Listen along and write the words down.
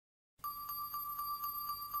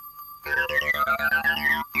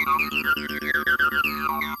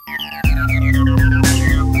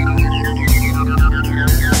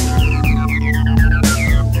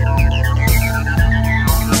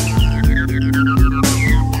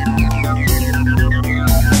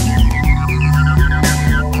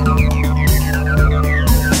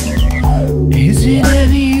Is it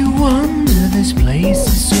any wonder this place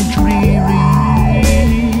is so dreary,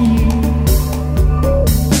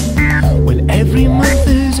 when every month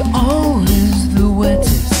is always the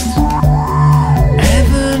wettest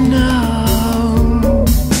ever known?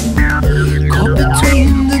 Caught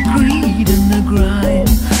between the greed and the grime,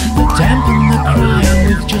 the damp and the crime,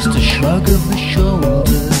 with just a shrug of the shoulders.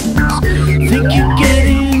 Think you're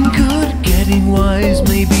getting good, getting wise,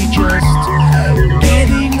 maybe just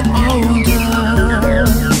getting older.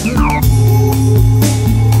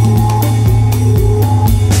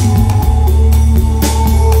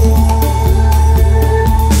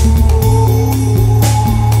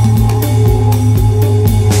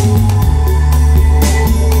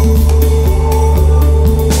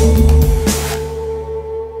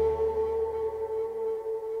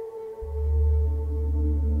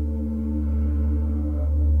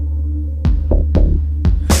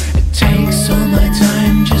 Takes all my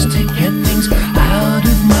time just to get things out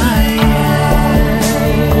of my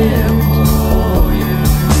head,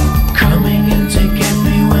 coming in to get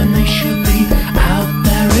me when they should be out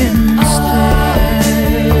there instead.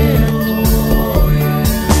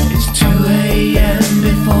 It's 2 AM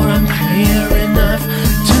before I'm clear enough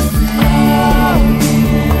to think.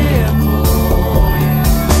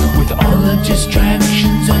 With all the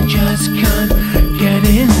distractions I just can't get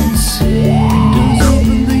insane.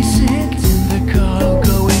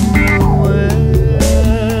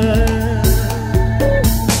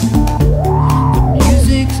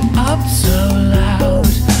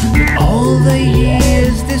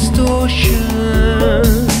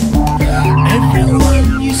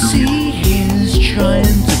 Everyone you see is trying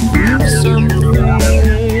to prove something.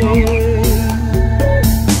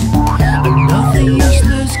 Another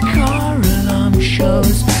useless car alarm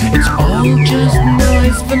shows it's all just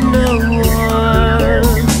noise for noise.